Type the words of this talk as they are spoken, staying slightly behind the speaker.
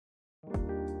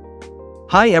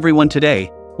Hi everyone, today,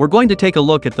 we're going to take a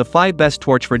look at the 5 best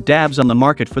torch for dabs on the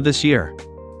market for this year.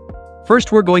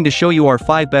 First we're going to show you our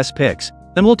 5 best picks,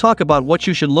 then we'll talk about what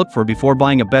you should look for before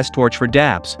buying a best torch for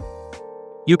dabs.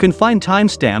 You can find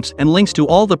timestamps and links to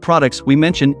all the products we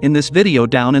mention in this video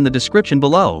down in the description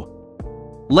below.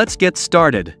 Let's get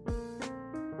started.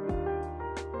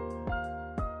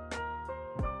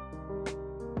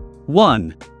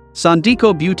 One.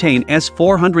 Sondico Butane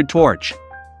S400 Torch.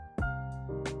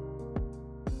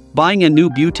 Buying a new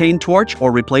butane torch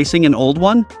or replacing an old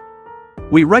one?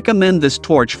 We recommend this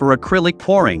torch for acrylic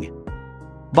pouring.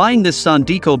 Buying this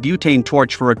Sondico butane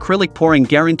torch for acrylic pouring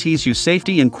guarantees you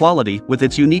safety and quality with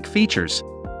its unique features.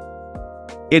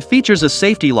 It features a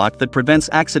safety lock that prevents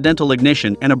accidental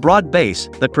ignition and a broad base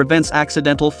that prevents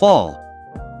accidental fall.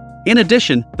 In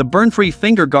addition, the burn-free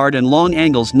finger guard and long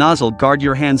angles nozzle guard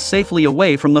your hands safely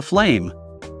away from the flame.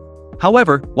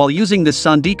 However, while using this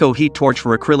Sondico heat torch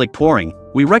for acrylic pouring,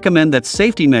 we recommend that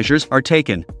safety measures are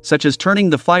taken, such as turning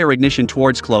the fire ignition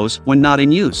towards close when not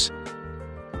in use.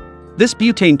 This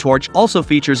butane torch also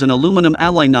features an aluminum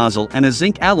alloy nozzle and a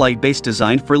zinc alloy base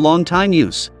designed for long-time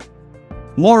use.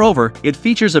 Moreover, it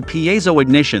features a piezo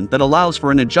ignition that allows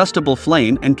for an adjustable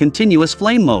flame and continuous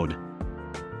flame mode.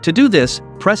 To do this,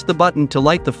 press the button to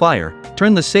light the fire,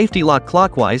 turn the safety lock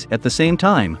clockwise at the same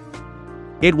time.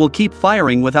 It will keep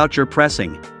firing without your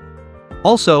pressing.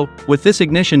 Also, with this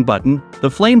ignition button, the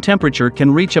flame temperature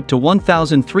can reach up to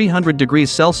 1300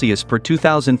 degrees Celsius per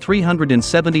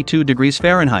 2372 degrees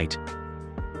Fahrenheit.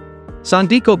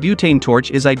 Sondico butane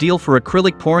torch is ideal for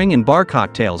acrylic pouring in bar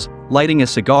cocktails, lighting a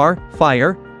cigar,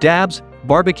 fire, dabs,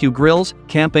 barbecue grills,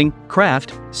 camping,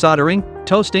 craft, soldering,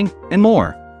 toasting, and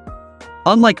more.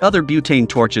 Unlike other butane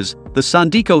torches, the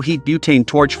Sondico heat butane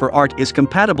torch for art is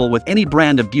compatible with any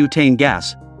brand of butane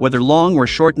gas, whether long or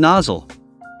short nozzle.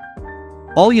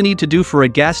 All you need to do for a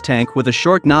gas tank with a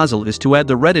short nozzle is to add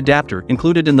the red adapter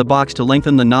included in the box to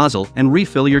lengthen the nozzle and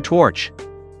refill your torch.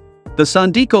 The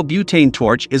Sondico butane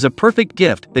torch is a perfect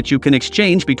gift that you can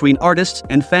exchange between artists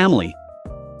and family.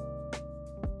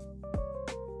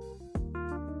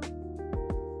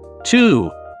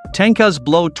 2. Tenka's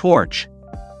Blow Torch.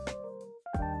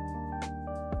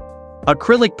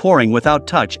 Acrylic pouring without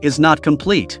touch is not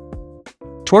complete.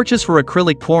 Torches for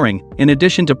acrylic pouring, in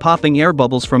addition to popping air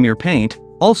bubbles from your paint,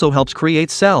 also helps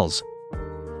create cells.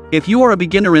 If you are a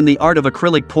beginner in the art of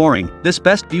acrylic pouring, this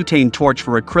best butane torch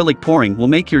for acrylic pouring will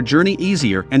make your journey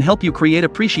easier and help you create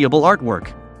appreciable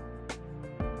artwork.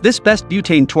 This best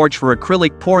butane torch for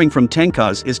acrylic pouring from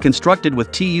Tenka's is constructed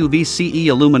with TUVCE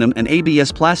aluminum and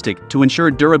ABS plastic to ensure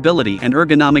durability and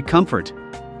ergonomic comfort.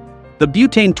 The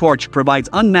butane torch provides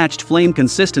unmatched flame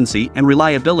consistency and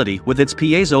reliability with its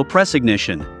piezo press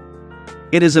ignition.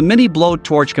 It is a mini blow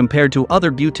torch compared to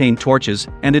other butane torches,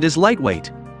 and it is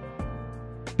lightweight.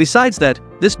 Besides that,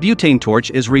 this butane torch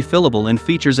is refillable and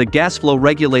features a gas flow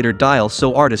regulator dial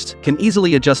so artists can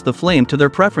easily adjust the flame to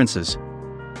their preferences.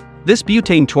 This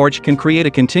butane torch can create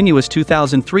a continuous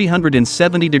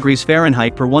 2370 degrees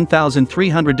Fahrenheit per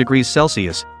 1300 degrees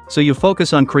Celsius, so you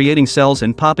focus on creating cells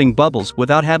and popping bubbles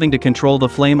without having to control the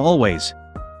flame always.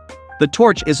 The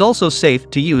torch is also safe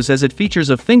to use as it features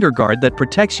a finger guard that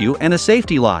protects you and a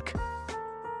safety lock.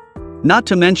 Not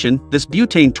to mention, this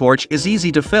butane torch is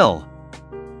easy to fill.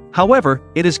 However,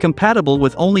 it is compatible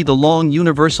with only the long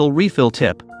universal refill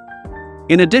tip.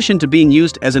 In addition to being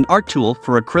used as an art tool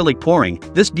for acrylic pouring,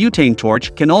 this butane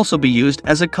torch can also be used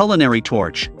as a culinary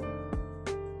torch.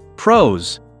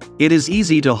 Pros. It is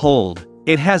easy to hold.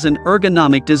 It has an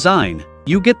ergonomic design.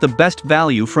 You get the best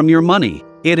value from your money.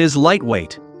 It is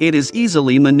lightweight. It is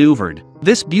easily maneuvered.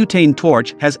 This butane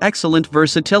torch has excellent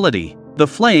versatility. The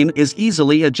flame is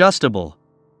easily adjustable.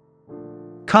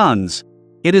 Cons.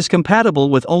 It is compatible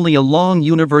with only a long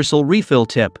universal refill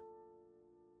tip.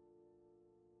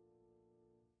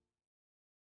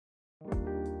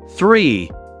 3.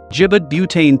 Jibbit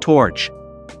Butane Torch.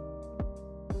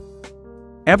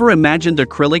 Ever imagined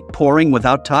acrylic pouring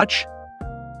without touch?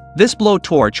 This blow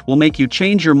torch will make you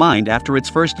change your mind after its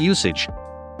first usage.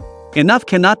 Enough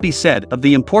cannot be said of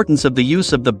the importance of the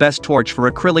use of the best torch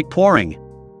for acrylic pouring.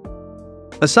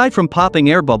 Aside from popping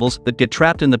air bubbles that get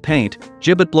trapped in the paint,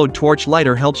 Jibbit Blow Torch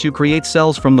Lighter helps you create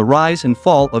cells from the rise and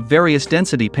fall of various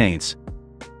density paints.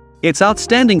 Its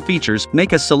outstanding features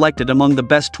make us selected among the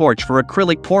best torch for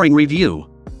acrylic pouring review.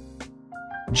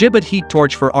 Jibbit Heat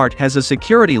Torch for Art has a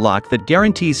security lock that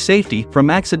guarantees safety from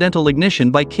accidental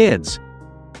ignition by kids.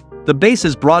 The base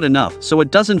is broad enough so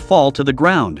it doesn't fall to the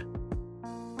ground.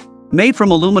 Made from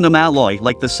aluminum alloy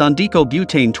like the Sondico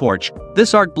butane torch,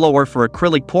 this art blower for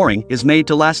acrylic pouring is made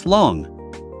to last long.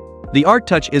 The Art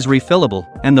Touch is refillable,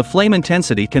 and the flame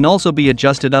intensity can also be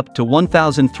adjusted up to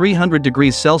 1300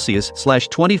 degrees Celsius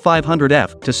 / 2500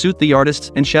 F to suit the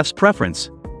artist's and chef's preference.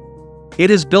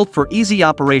 It is built for easy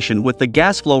operation with the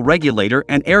gas flow regulator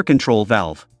and air control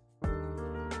valve.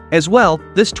 As well,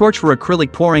 this torch for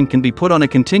acrylic pouring can be put on a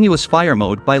continuous fire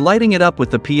mode by lighting it up with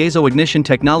the piezo ignition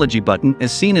technology button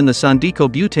as seen in the Sondico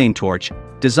butane torch,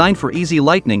 designed for easy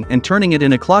lighting and turning it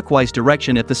in a clockwise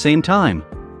direction at the same time.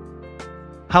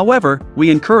 However, we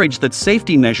encourage that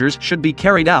safety measures should be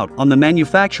carried out on the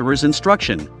manufacturer's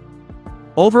instruction.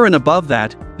 Over and above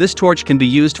that, this torch can be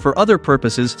used for other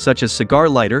purposes such as cigar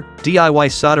lighter,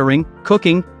 DIY soldering,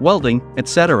 cooking, welding,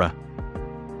 etc.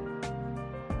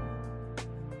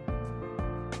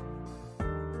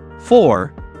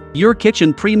 4. Your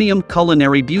Kitchen Premium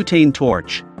Culinary Butane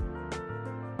Torch.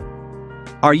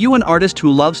 Are you an artist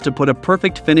who loves to put a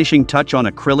perfect finishing touch on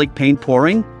acrylic paint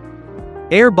pouring?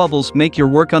 Air bubbles make your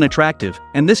work unattractive,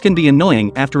 and this can be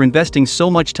annoying after investing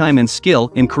so much time and skill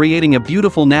in creating a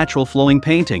beautiful natural flowing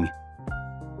painting.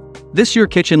 This Your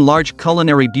Kitchen Large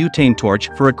Culinary Butane Torch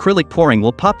for acrylic pouring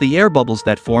will pop the air bubbles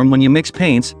that form when you mix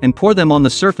paints and pour them on the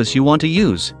surface you want to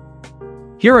use.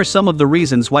 Here are some of the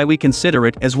reasons why we consider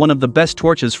it as one of the best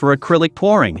torches for acrylic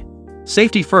pouring.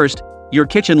 Safety first. Your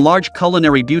Kitchen Large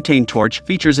Culinary Butane Torch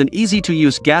features an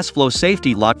easy-to-use gas flow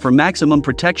safety lock for maximum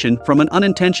protection from an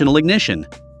unintentional ignition.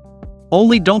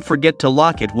 Only don't forget to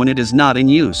lock it when it is not in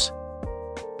use.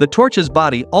 The torch's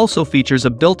body also features a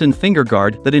built-in finger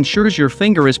guard that ensures your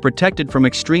finger is protected from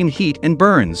extreme heat and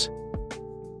burns.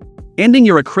 Ending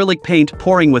your acrylic paint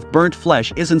pouring with burnt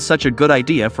flesh isn't such a good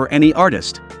idea for any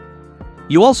artist.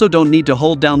 You also don't need to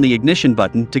hold down the ignition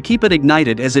button to keep it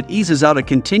ignited, as it eases out a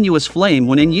continuous flame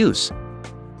when in use.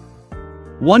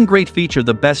 One great feature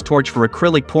the best torch for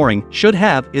acrylic pouring should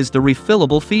have is the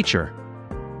refillable feature.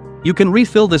 You can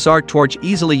refill this art torch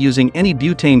easily using any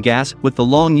butane gas with the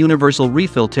long universal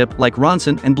refill tip like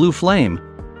Ronson and Blue Flame.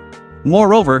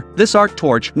 Moreover, this art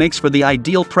torch makes for the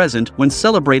ideal present when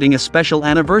celebrating a special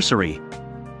anniversary.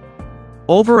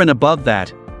 Over and above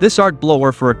that, this art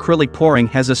blower for acrylic pouring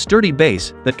has a sturdy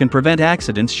base that can prevent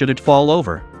accidents should it fall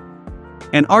over.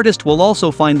 An artist will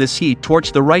also find this heat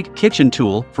torch the right kitchen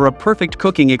tool for a perfect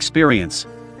cooking experience.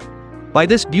 Buy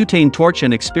this butane torch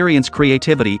and experience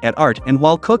creativity at art and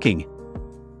while cooking.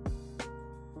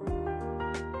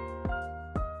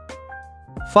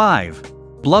 5.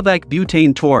 Blavac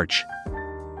Butane Torch.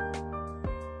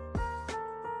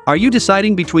 Are you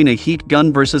deciding between a heat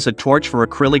gun versus a torch for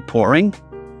acrylic pouring?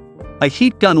 A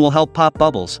heat gun will help pop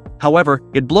bubbles, however,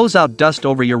 it blows out dust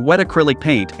over your wet acrylic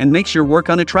paint and makes your work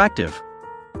unattractive.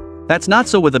 That's not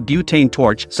so with a butane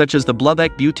torch such as the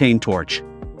Blavac Butane Torch.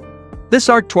 This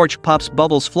art torch pops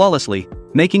bubbles flawlessly,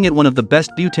 making it one of the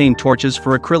best butane torches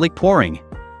for acrylic pouring.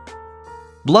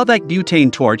 Blavac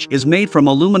Butane Torch is made from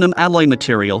aluminum alloy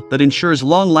material that ensures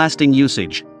long-lasting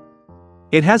usage.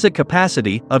 It has a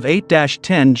capacity of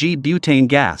 8-10 G butane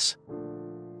gas.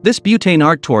 This butane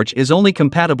art torch is only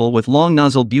compatible with long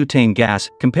nozzle butane gas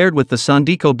compared with the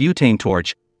Sondico butane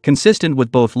torch, consistent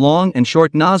with both long and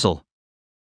short nozzle.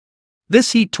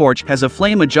 This heat torch has a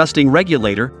flame adjusting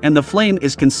regulator and the flame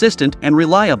is consistent and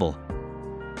reliable.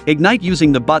 Ignite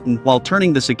using the button while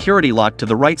turning the security lock to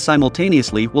the right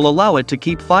simultaneously will allow it to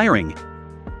keep firing.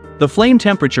 The flame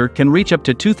temperature can reach up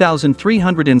to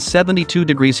 2372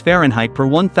 degrees Fahrenheit per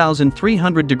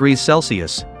 1300 degrees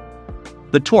Celsius.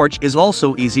 The torch is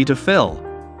also easy to fill.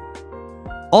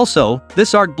 Also,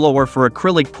 this art blower for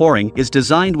acrylic pouring is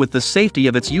designed with the safety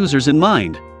of its users in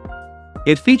mind.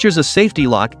 It features a safety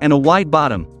lock and a wide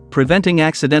bottom, preventing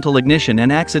accidental ignition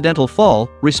and accidental fall,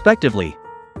 respectively.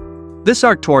 This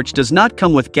art torch does not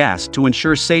come with gas to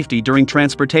ensure safety during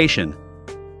transportation.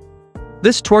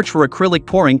 This torch for acrylic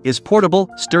pouring is portable,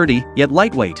 sturdy, yet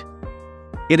lightweight.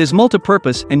 It is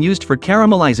multi-purpose and used for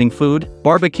caramelizing food,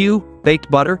 barbecue, baked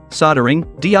butter, soldering,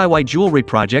 DIY jewelry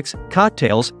projects,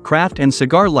 cocktails, craft and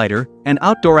cigar lighter, and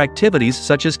outdoor activities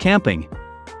such as camping.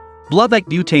 Blavac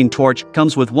Butane Torch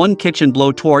comes with one kitchen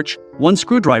blow torch, one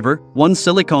screwdriver, one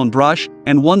silicone brush,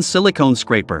 and one silicone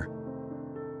scraper.